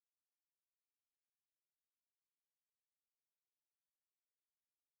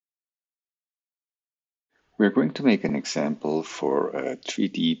We're going to make an example for a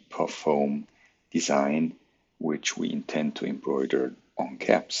 3D puff foam design, which we intend to embroider on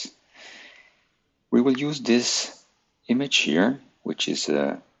caps. We will use this image here, which is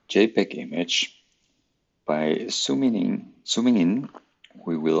a JPEG image. By zooming in,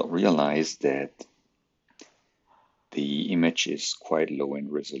 we will realize that the image is quite low in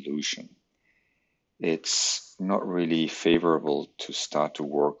resolution. It's not really favorable to start to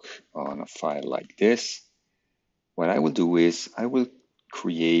work on a file like this. What I will do is I will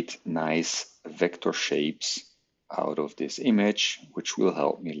create nice vector shapes out of this image, which will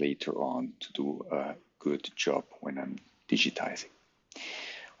help me later on to do a good job when I'm digitizing.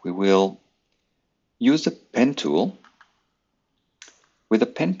 We will use the pen tool. With the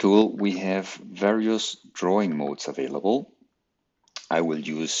pen tool, we have various drawing modes available. I will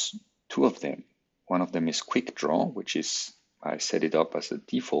use two of them. One of them is Quick Draw, which is, I set it up as a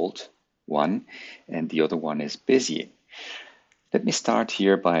default one, and the other one is Bezier. Let me start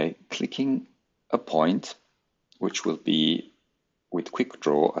here by clicking a point, which will be with Quick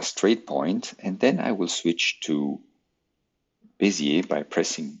Draw a straight point, and then I will switch to Bezier by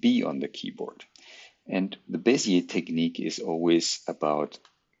pressing B on the keyboard. And the Bezier technique is always about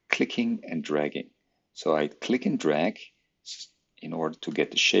clicking and dragging. So I click and drag in order to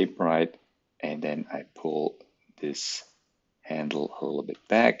get the shape right, and then I pull this handle a little bit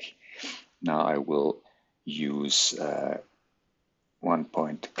back. Now I will use one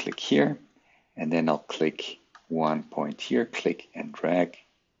point to click here, and then I'll click one point here, click and drag.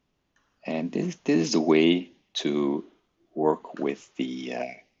 And this is the way to work with the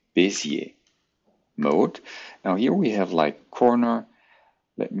Bezier mode. Now here we have like corner.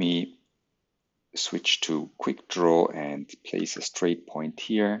 Let me switch to Quick Draw and place a straight point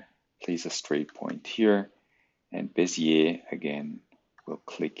here, place a straight point here, and Bezier again will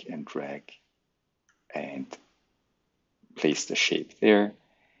click and drag and place the shape there.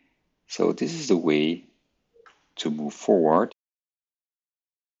 So this is the way to move forward.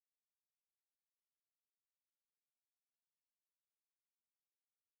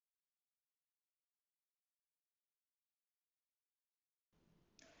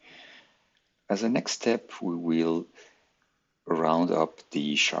 As a next step, we will round up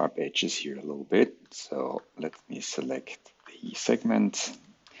the sharp edges here a little bit. So let me select the segment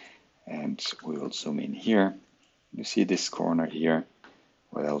and we will zoom in here. You see this corner here.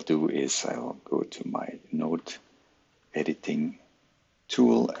 What I'll do is I'll go to my node editing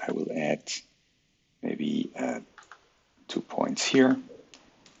tool. I will add maybe 2 points here,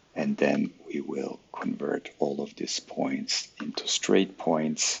 and then we will convert all of these points into straight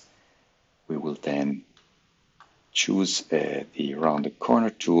points. We will then choose the rounded corner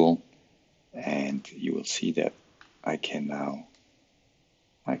tool, and you will see that I can now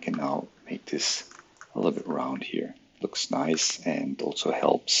make this a little bit round here. Looks nice and also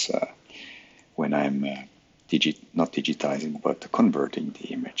helps when I'm not digitizing but converting the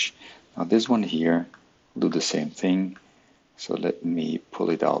image. Now this one here, do the same thing. So let me pull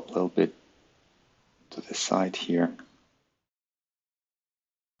it out a little bit to the side here.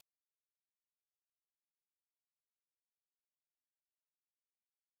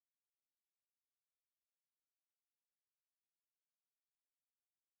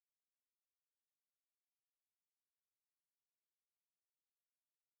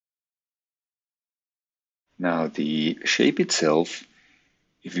 Now the shape itself,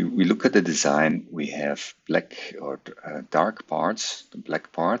 if we look at the design, we have black or dark parts, the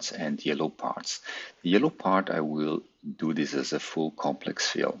black parts, and yellow parts. The yellow part, I will do this as a full complex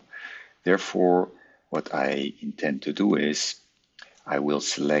fill. Therefore, what I intend to do is I will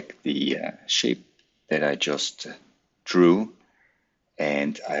select the shape that I just drew,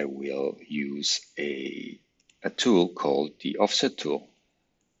 and I will use a tool called the offset tool.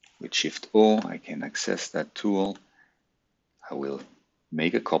 With Shift O, I can access that tool. I will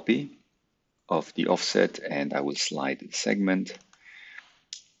make a copy of the offset and I will slide the segment.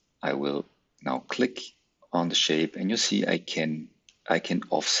 I will now click on the shape, and you see I can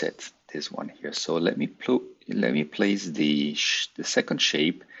offset this one here. So let me place the second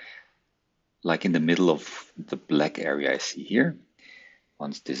shape like in the middle of the black area I see here.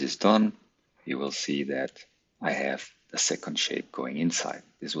 Once this is done, you will see that I have the second shape going inside.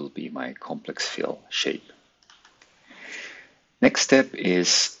 This will be my complex fill shape. Next step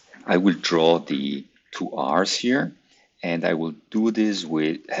is I will draw the two R's here, and I will do this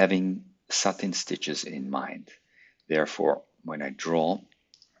with having satin stitches in mind. Therefore, when I draw,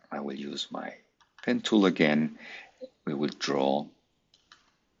 I will use my pen tool again. We will draw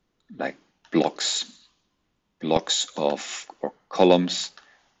like blocks of or columns,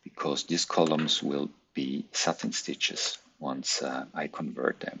 because these columns will be satin stitches once I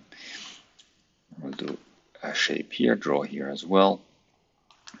convert them. We'll do a shape here, draw here as well,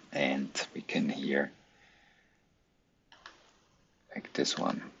 and we can here make this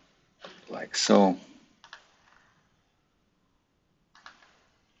one like so.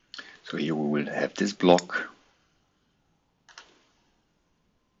 So here we will have this block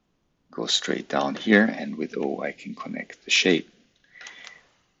go straight down here, and with O I can connect the shape.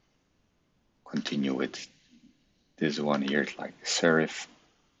 Continue with this one here, like the serif,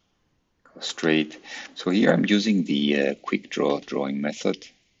 go straight. So here I'm using the quick draw drawing method.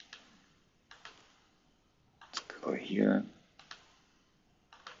 Let's go here,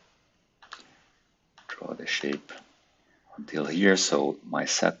 draw the shape until here. So my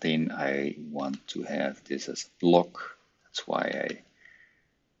satin, I want to have this as a block. That's why I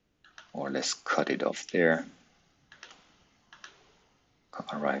more or less cut it off there.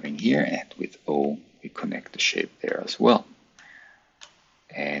 Arriving here, and with O we connect the shape there as well.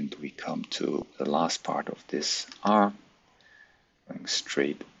 And we come to the last part of this R, going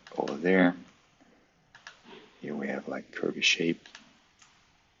straight over there. Here we have like curvy shape,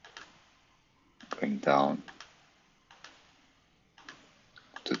 going down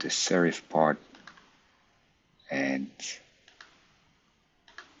to the serif part, and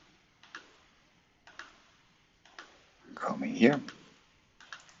coming here.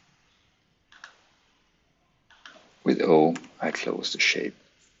 With O, I close the shape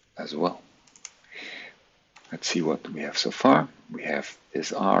as well. Let's see what we have so far. We have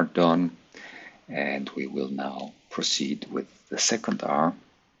this R done, and we will now proceed with the second R.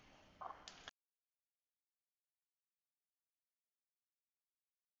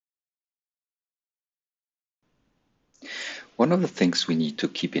 One of the things we need to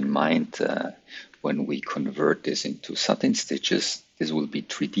keep in mind when we convert this into satin stitches, this will be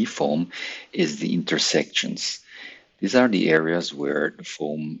 3D foam, is the intersections. These are the areas where the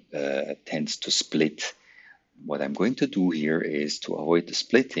foam tends to split. What I'm going to do here is to avoid the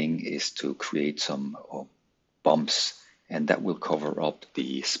splitting is to create some bumps, and that will cover up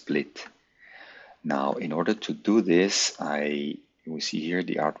the split. Now, in order to do this, we see here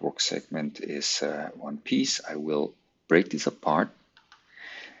the artwork segment is one piece. I will break this apart,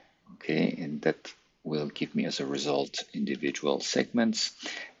 okay, and that will give me as a result individual segments.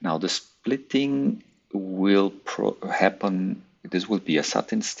 Now the splitting will happen. This will be a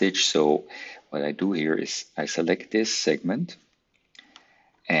satin stitch. So what I do here is I select this segment,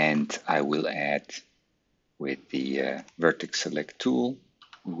 and I will add with the vertex select tool,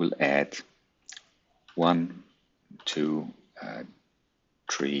 we will add 1, 2,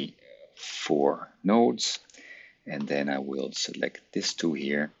 3, 4 nodes, and then I will select this two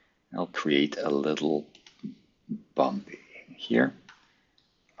here. I'll create a little bump here,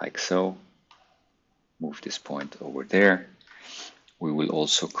 like so. Move this point over there. We will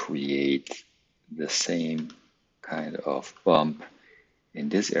also create the same kind of bump in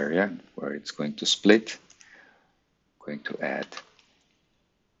this area where it's going to split. I'm going to add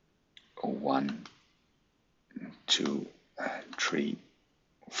 1, 2, 3,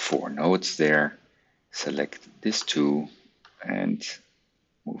 4 nodes there. Select these two and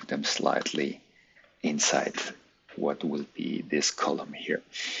move them slightly inside what will be this column here.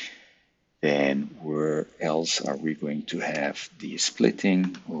 Then where else are we going to have the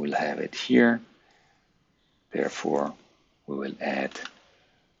splitting? We will have it here. Therefore, we will add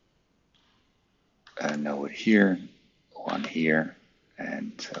a node here, one here,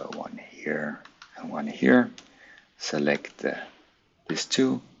 and one here, and one here. Select these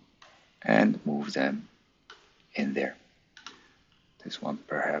two and move them in there. This one,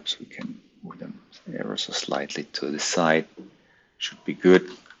 perhaps we can move them ever so slightly to the side. Should be good.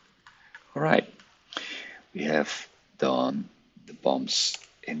 All right, we have done the bumps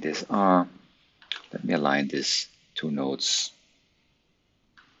in this R. Let me align these two nodes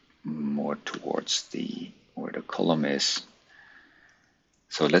more towards where the column is.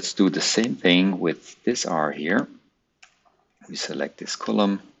 So let's do the same thing with this R here. We select this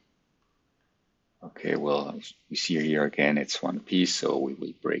column. Okay, well, we see here again, it's one piece, so we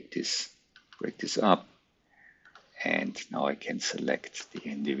will break this up. And now I can select the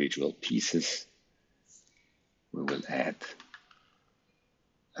individual pieces. We will add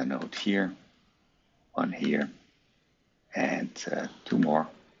a node here, one here, and two more.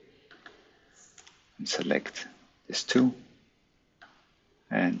 And select these two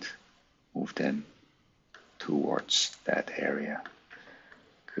and move them towards that area.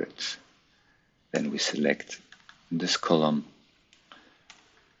 Good. Then we select this column,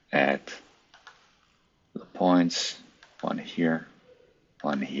 add the points, one here,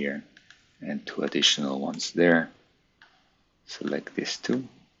 and 2 additional ones there. Select these 2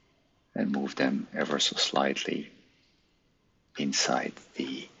 and move them ever so slightly inside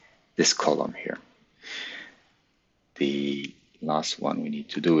this column here. The last one we need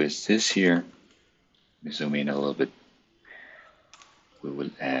to do is this here. We zoom in a little bit. We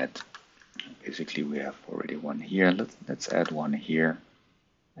will add, basically we have already one here. Let's add one here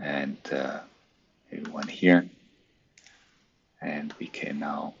and maybe one here. And we can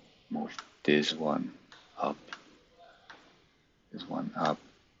now move this one up,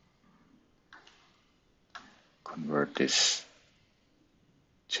 convert this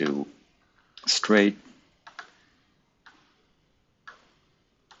to straight.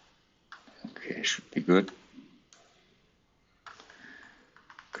 Okay, should be good.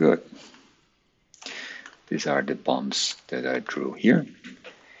 Good. These are the bumps that I drew here.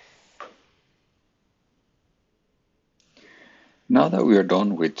 Now that we are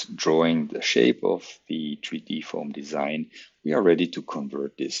done with drawing the shape of the 3D foam design, we are ready to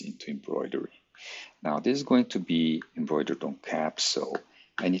convert this into embroidery. Now this is going to be embroidered on caps, so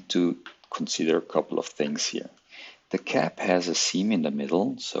I need to consider a couple of things here. The cap has a seam in the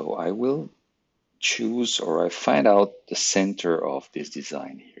middle, so I will choose, or I find out the center of this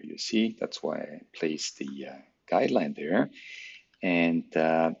design here. You see, that's why I placed the guideline there. And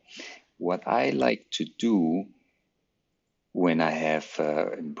what I like to do when I have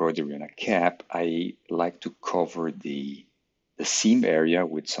embroidery on a cap, I like to cover the seam area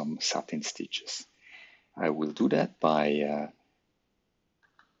with some satin stitches. I will do that by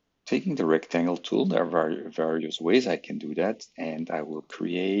taking the rectangle tool. There are various ways I can do that, and I will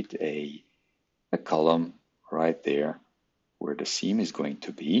create a column right there where the seam is going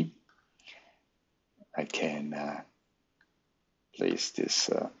to be. I can place this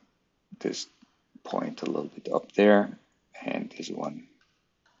point a little bit up there, and this one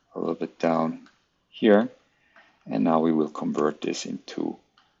a little bit down here. And now we will convert this into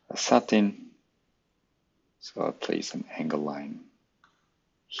a satin. So I'll place an angle line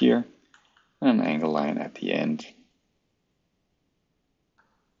here and an angle line at the end,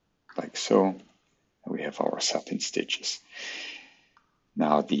 like so. And we have our satin stitches.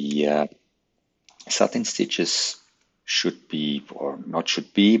 Now the satin stitches should be, or not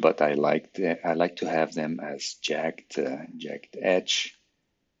should be, but I like to have them as jagged edge.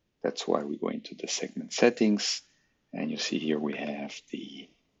 That's why we go into the segment settings, and you see here we have the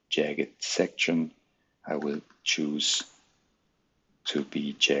jagged section. I will choose to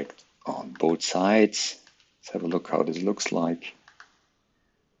be jagged on both sides. Let's have a look how this looks like.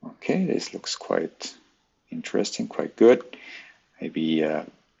 Okay, this looks quite interesting, quite good. Maybe I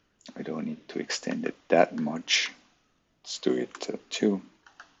don't need to extend it that much. Let's do it 2.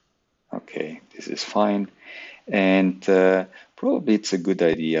 Okay, this is fine. And probably it's a good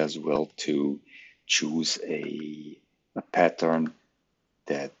idea as well to choose a pattern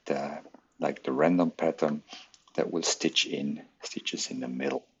that, like the random pattern, that will stitches in the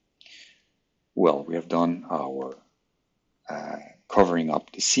middle. Well, we have done our covering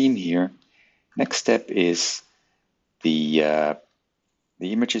up the seam here. Next step is the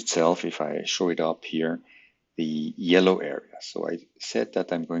image itself. If I show it up here, the yellow area. So I said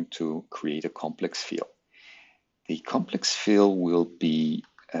that I'm going to create a complex fill. The complex fill will be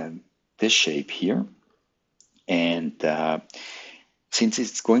this shape here. And since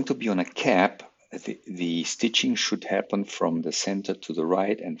it's going to be on a cap, the stitching should happen from the center to the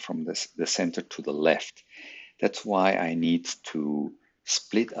right and from the center to the left. That's why I need to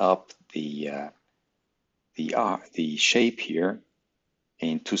split up the shape here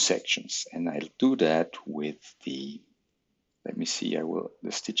in 2 sections, and I'll do that with the, let me see,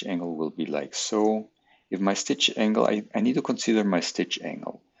 the stitch angle will be like so. If my stitch angle, I need to consider my stitch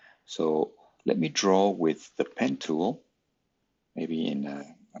angle. So let me draw with the pen tool, maybe in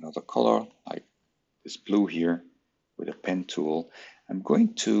another color, like this blue here, with a pen tool. I'm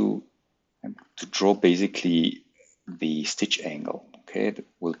going to draw basically the stitch angle. Okay, that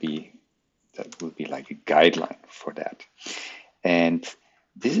will be like a guideline for that. And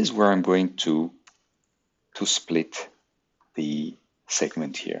this is where I'm going to split the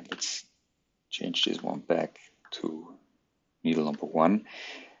segment here. Let's change this one back to needle number 1.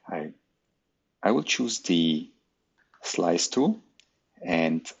 I will choose the slice tool,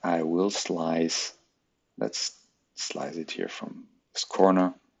 and I will slice, let's slice it here from this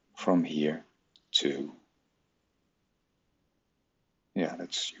corner, from here to, yeah,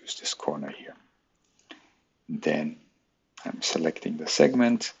 let's use this corner here. Then I'm selecting the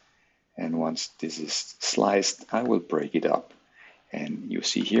segment, and once this is sliced, I will break it up. And you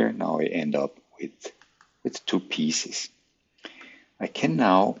see here, now I end up with 2 pieces. I can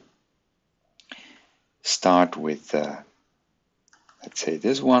now start with, let's say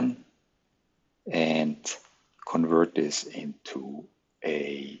this one, and convert this into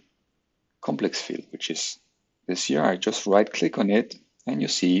a complex field, which is this here. I just right click on it and you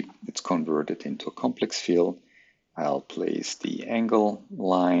see it's converted into a complex field. I'll place the angle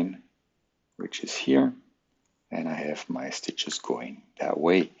line, which is here, and I have my stitches going that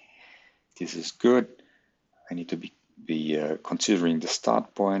way. This is good. I need to be considering the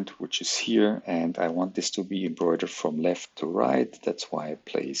start point, which is here, and I want this to be embroidered from left to right. That's why I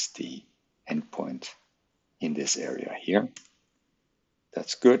place the end point in this area here.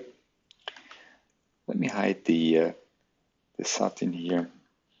 That's good. Let me hide the satin here.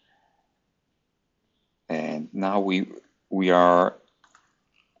 And now we are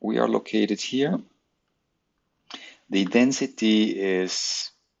located here. The density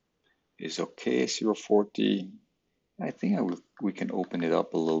is okay, 0.40. I think we can open it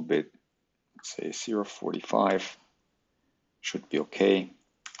up a little bit. Let's say 0.45 should be okay.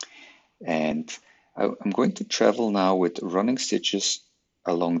 And I'm going to travel now with running stitches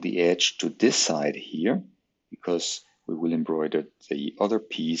along the edge to this side here, because we will embroider the other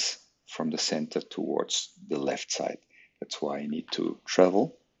piece from the center towards the left side. That's why I need to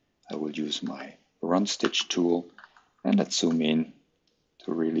travel. I will use my run stitch tool, and let's zoom in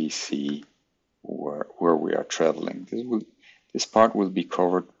to really see where we are traveling. This part will be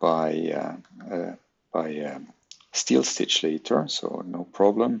covered by steel stitch later, so no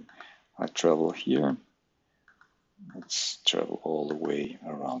problem. I travel here. Let's travel all the way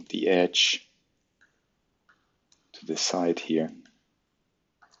around the edge to the side here.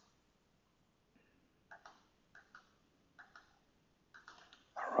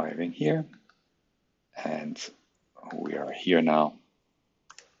 Arriving here, and we are here now.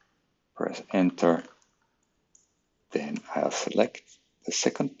 Press enter. Then I'll select the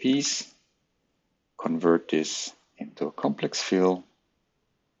second piece, convert this into a complex fill.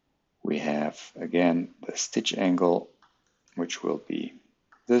 We have again the stitch angle, which will be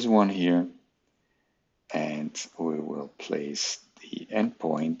this one here, and we will place the end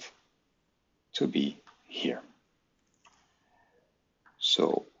point to be here.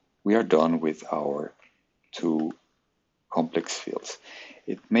 So we are done with our two complex fields.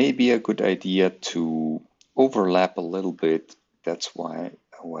 It may be a good idea to overlap a little bit. That's why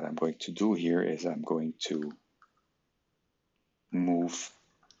what I'm going to do here is I'm going to move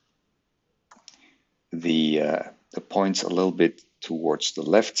the points a little bit towards the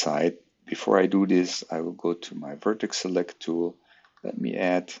left side. Before I do this, I will go to my vertex select tool. Let me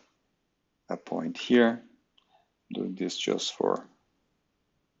add a point here. I'm doing this just for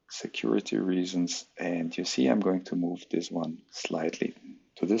security reasons, and you see I'm going to move this one slightly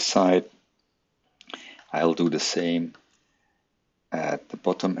to this side. I'll do the same at the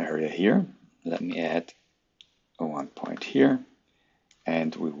bottom area here. Let me add a 1 point here,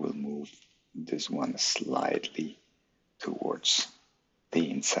 and we will move this one slightly towards the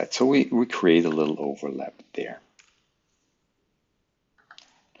inside. So we create a little overlap there.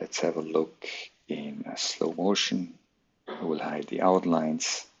 Let's have a look in slow motion. I will hide the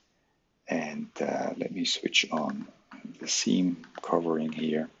outlines, and let me switch on the seam covering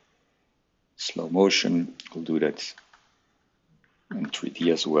here. Slow motion, we'll do that in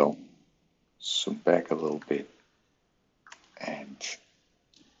 3D as well. Zoom back a little bit and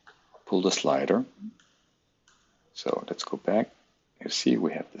pull the slider. So let's go back. You see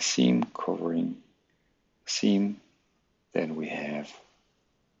we have the seam covering seam, then we have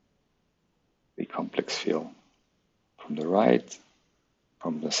the complex fill from the right,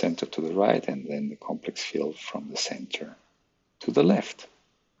 from the center to the right, and then the complex fill from the center to the left.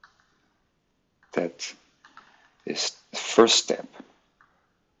 That is the first step.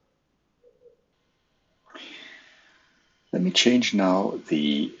 Let me change now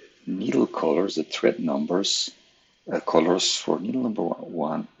the needle colors, the thread numbers, colors for needle number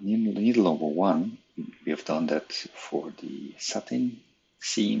one. Needle number one, we have done that for the satin,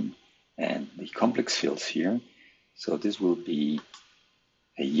 seam, and the complex fills here. So this will be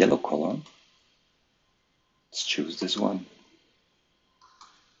a yellow color. Let's choose this one.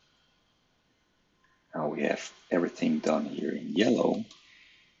 Now we have everything done here in yellow.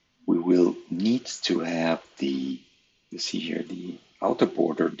 We will need to have the, you see here, the outer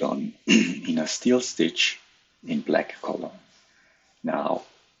border done in a steel stitch in black color. Now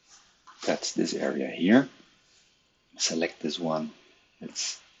that's this area here. Select this one.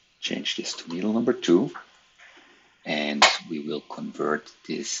 Let's change this to needle number 2, and we will convert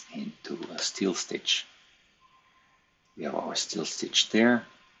this into a steel stitch. We have our steel stitch there.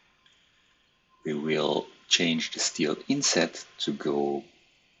 We will change the steel inset to go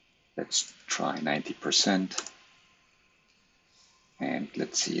Let's try 90%. And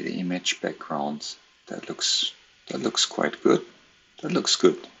let's see the image background. That looks quite good. That looks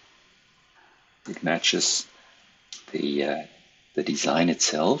good. It matches the design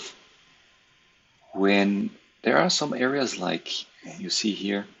itself. When there are some areas like you see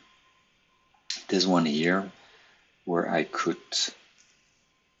here, this one here, where I could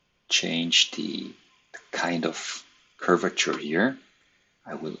change the kind of curvature here,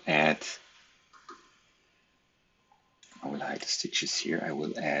 I will hide the stitches here. I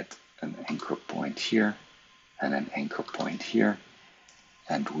will add an anchor point here and an anchor point here,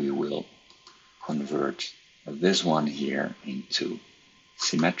 and we will convert this one here into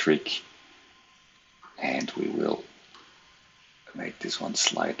symmetric, and we will make this one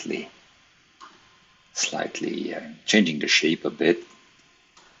slightly changing the shape a bit.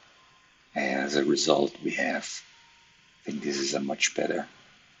 And as a result, we have, I think this is a much better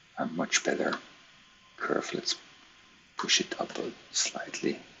curve. Let's push it up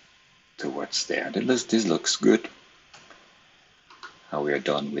slightly towards there. This looks good. Now we are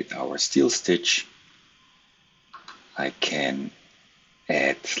done with our steel stitch. I can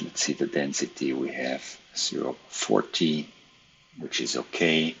add, let's see the density, we have 0.40, which is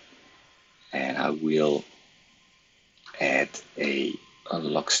okay. And I will add a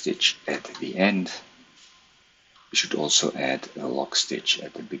lock stitch at the end. We should also add a lock stitch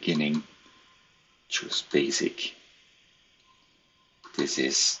at the beginning. Choose basic. This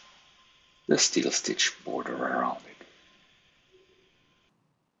is the steel stitch border around it.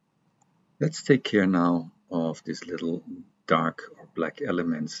 Let's take care now of these little dark or black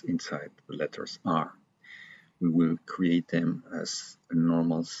elements inside the letters R. We will create them as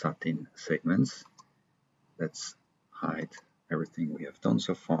normal satin segments. Let's hide everything we have done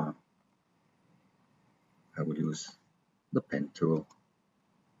so far. I will use the pen tool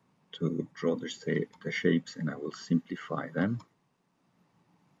to draw the shapes, and I will simplify them.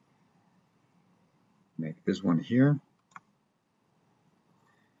 Make this one here.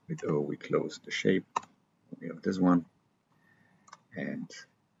 With O we close the shape. We have this one, and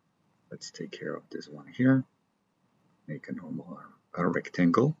let's take care of this one here. Make a normal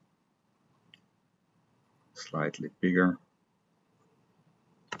rectangle, slightly bigger.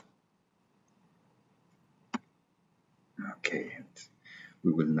 Okay, and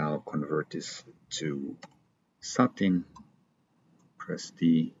we will now convert this to satin. Press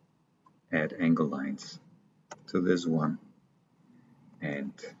D, add angle lines to this one,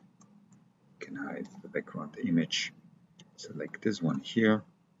 and can hide the background image. Select this one here,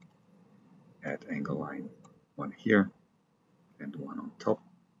 add angle line one here and one on top.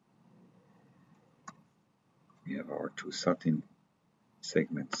 We have our two satin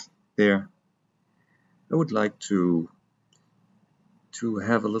segments there. I would like to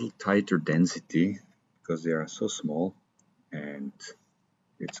have a little tighter density because they are so small, and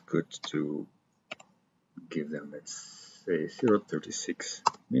it's good to give them, let's say, 0.36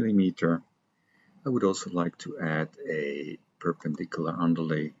 millimeter. I would also like to add a perpendicular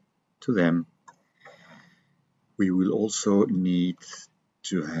underlay to them. We will also need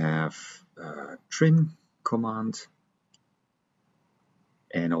to have a trim command,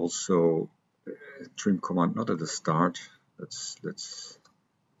 and also a trim command not at the start. Let's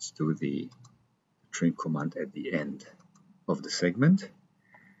do the trim command at the end of the segment.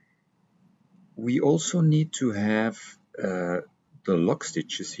 We also need to have the lock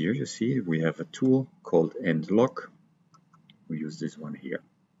stitches here. You see, we have a tool called end lock. We use this one here.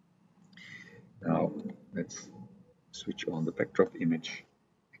 Now let's switch on the backdrop image.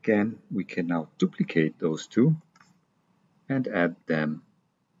 Again, we can now duplicate those two and add them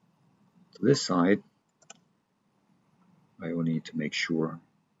to this side. I will need to make sure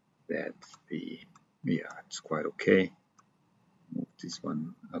that it's quite okay. Move this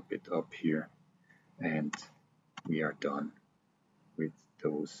one a bit up here, and we are done with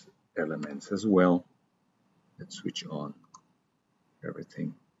those elements as well. Let's switch on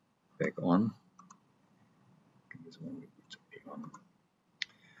everything back on. This one we need to be on.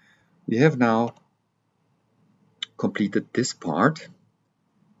 We have now completed this part.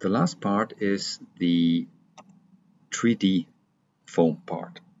 The last part is the 3D foam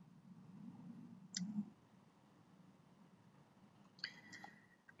part.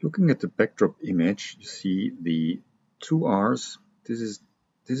 Looking at the backdrop image, you see the two R's. This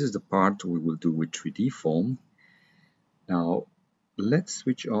is the part we will do with 3D foam. Now let's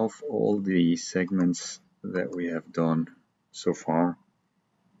switch off all the segments that we have done so far.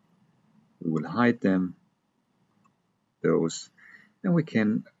 We will hide them, those, and we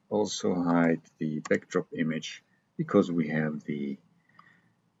can also hide the backdrop image because we have the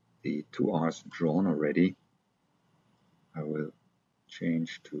the two R's drawn already. I will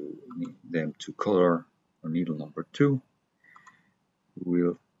change them to color or needle number 2.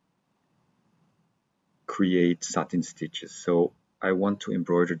 We'll create satin stitches. So I want to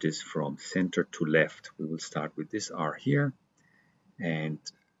embroider this from center to left. We will start with this R here and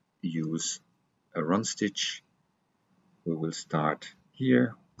use a run stitch. We will start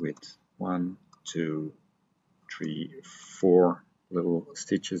here with 1, 2, 3, 4 little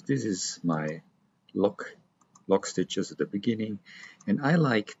stitches. This is my lock stitches at the beginning, and I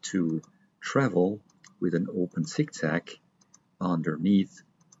like to travel with an open zigzag underneath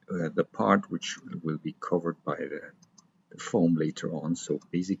the part which will be covered by the foam later on. So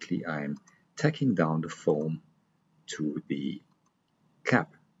basically I'm tacking down the foam to the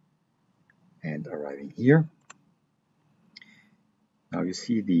cap and arriving here. Now you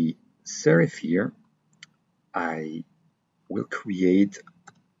see the serif here. I will create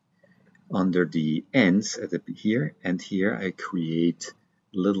under the ends at here and here. I create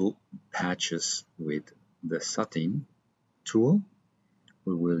little patches with the satin tool.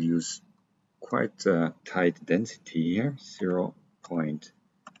 We will use quite a tight density here,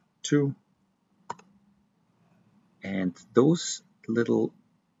 0.2, and those little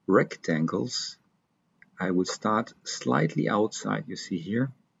rectangles I will start slightly outside, you see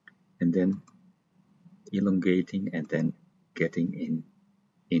here, and then elongating and then getting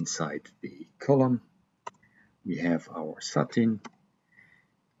inside the column. We have our satin.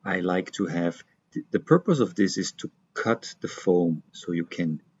 I like to have the purpose of this is to cut the foam, so you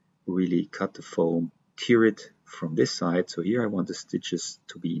can really cut the foam, tear it from this side. So here I want the stitches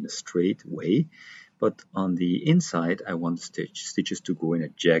to be in a straight way, but on the inside I want the stitches to go in a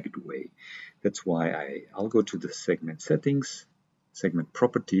jagged way. That's why I'll go to the segment settings, segment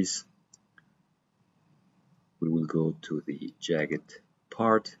properties. We will go to the jagged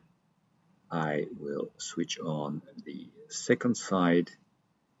part. I will switch on the second side.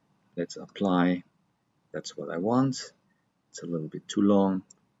 Let's apply. That's what I want. It's a little bit too long.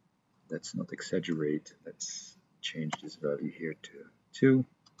 Let's not exaggerate. Let's change this value here to 2.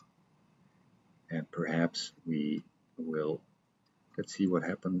 And perhaps we will, let's see what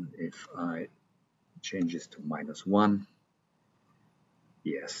happens if I change this to -1.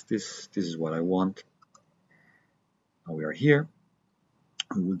 Yes, this is what I want. Now we are here.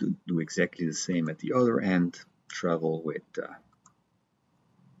 We will do exactly the same at the other end. Travel with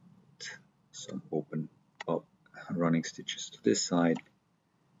some open up running stitches to this side,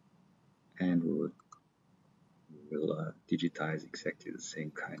 and we will digitize exactly the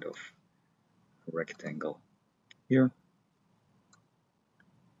same kind of rectangle here.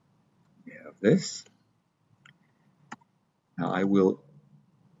 We have this. Now I will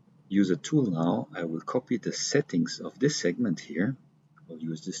use a tool now. I will copy the settings of this segment here. I'll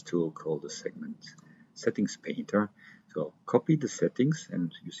use this tool called the segment settings painter. So I'll copy the settings,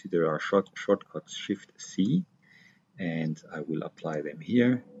 and you see there are shortcuts Shift C, and I will apply them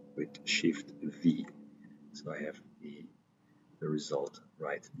here with Shift V. So I have the result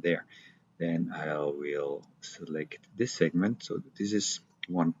right there. Then I will select this segment. So this is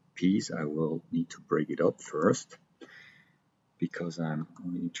one piece. I will need to break it up first, because I'm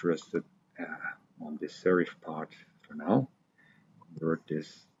only interested on this serif part for now. Convert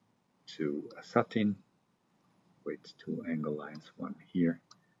this to a satin with 2 angle lines, one here,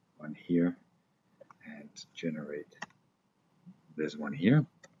 and generate this one here.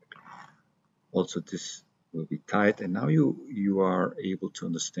 Also, this will be tight, and now you are able to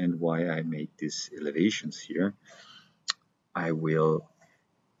understand why I make these elevations here. I will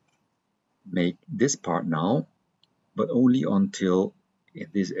make this part now, but only until in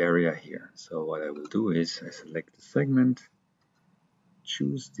this area here. So what I will do is I select the segment,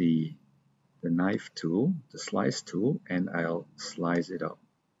 choose the knife tool, the slice tool, and I'll slice it up.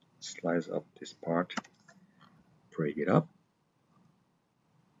 Slice up this part, break it up.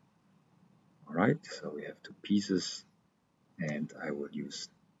 Alright, so we have 2 pieces, and I will use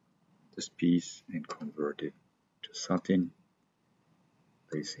this piece and convert it to satin,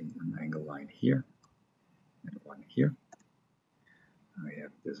 placing an angle line here and one here. I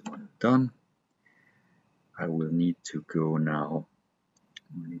have this one done. I will need to go now.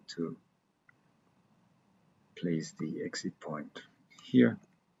 I need to place the exit point here,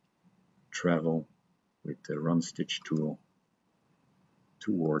 travel with the run stitch tool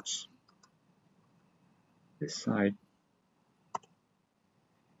towards this side.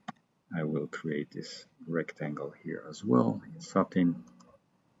 I will create this rectangle here as well in satin.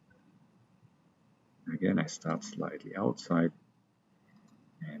 Again, I start slightly outside,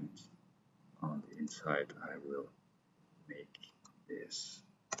 and on the inside I will make this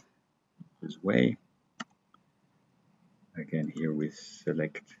this way. Again, here we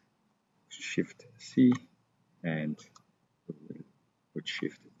select Shift C and with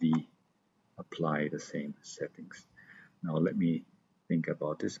Shift V apply the same settings. Now let me think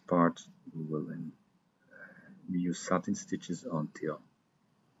about this part. We will then use satin stitches until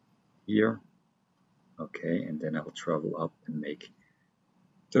here. Okay, and then I will travel up and make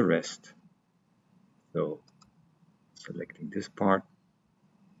the rest. So selecting this part,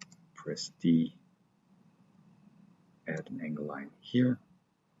 press D, add an angle line here,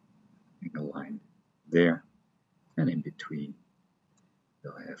 angle line there, and in between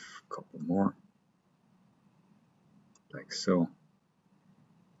we'll have a couple more, like so.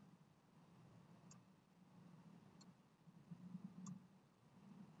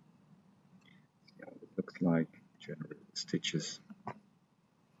 See how it looks like. Generate the stitches.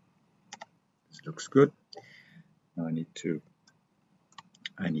 This looks good. Now I need to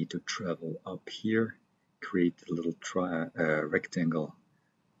travel up here, create a little rectangle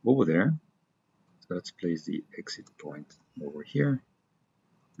over there. So let's place the exit point over here.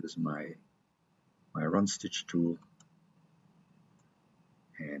 Use my run stitch tool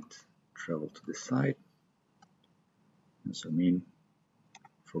and travel to the side. And zoom in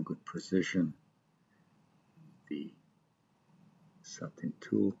for good precision. The satin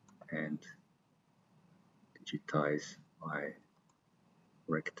tool and digitize my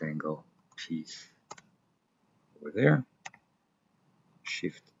rectangle piece over there.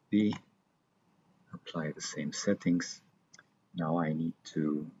 Shift B, apply the same settings. Now I need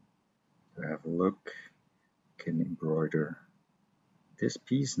to have a look. Can embroider this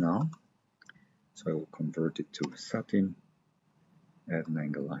piece now. So I will convert it to satin, add an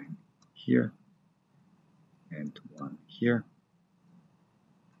angle line here and one here,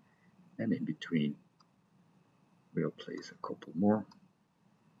 and in between we'll place a couple more.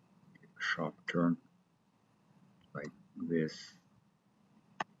 Give a sharp turn like this,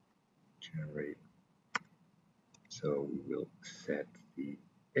 generate. So we will set the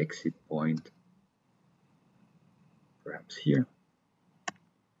exit point perhaps here,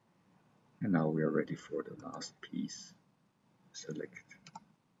 and now we are ready for the last piece. Select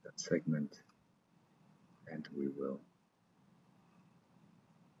that segment and we will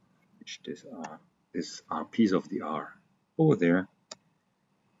finish this R piece of the R over there.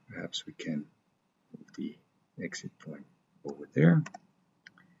 Perhaps we can move the exit point over there.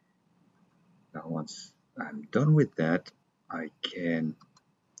 Now once I'm done with that, I can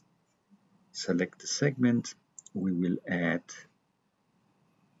select the segment. We will add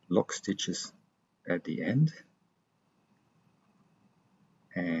lock stitches at the end,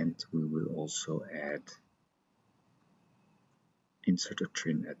 and we will also add insert a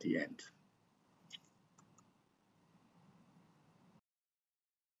trim at the end.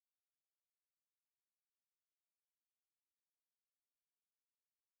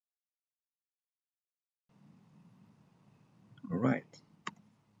 All right,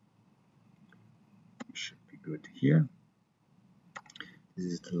 we should be good here. This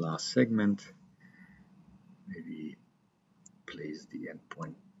is the last segment. Maybe place the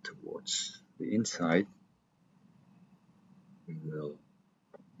endpoint towards the inside. We will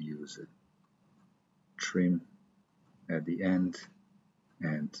use a trim at the end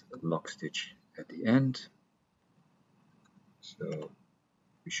and a lock stitch at the end. So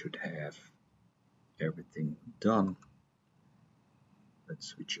we should have everything done. Let's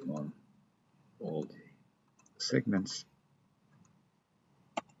switch on all the segments.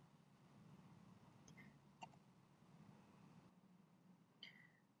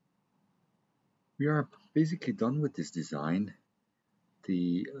 We are basically done with this design.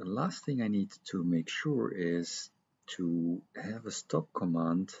 The last thing I need to make sure is to have a stop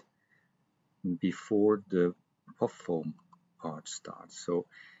command before the puff foam part starts. So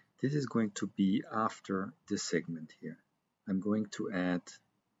this is going to be after this segment here. I'm going to add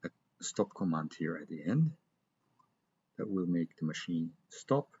a stop command here at the end that will make the machine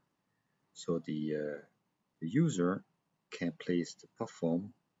stop, so the user can place the puff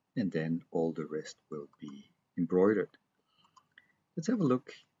foam, and then all the rest will be embroidered. Let's have a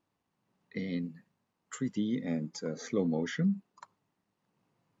look in 3D and slow motion.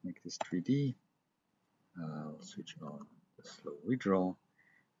 Make this 3D. I'll switch on the slow redraw,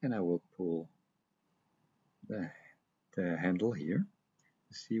 and I will pull the handle here.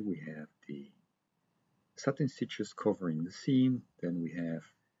 You see we have the satin stitches covering the seam, then we have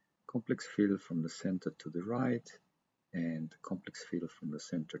complex fill from the center to the right and complex fill from the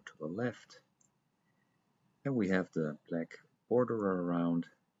center to the left, and we have the black border around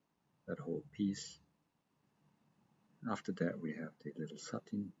that whole piece. After that we have the little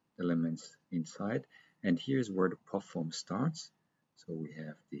satin elements inside. And here's where the puff foam starts. So we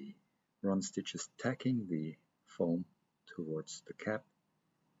have the run stitches tacking the foam towards the cap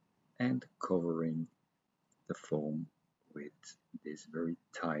and covering the foam with these very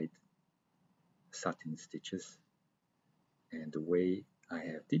tight satin stitches. And the way I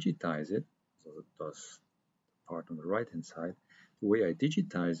have digitized it, so that's the part on the right hand side, the way I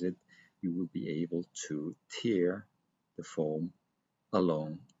digitize it, you will be able to tear the foam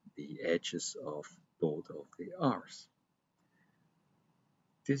along the edges of both of the R's.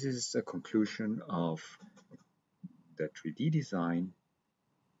 This is a conclusion of the 3D design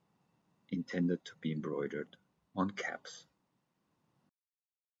intended to be embroidered on caps.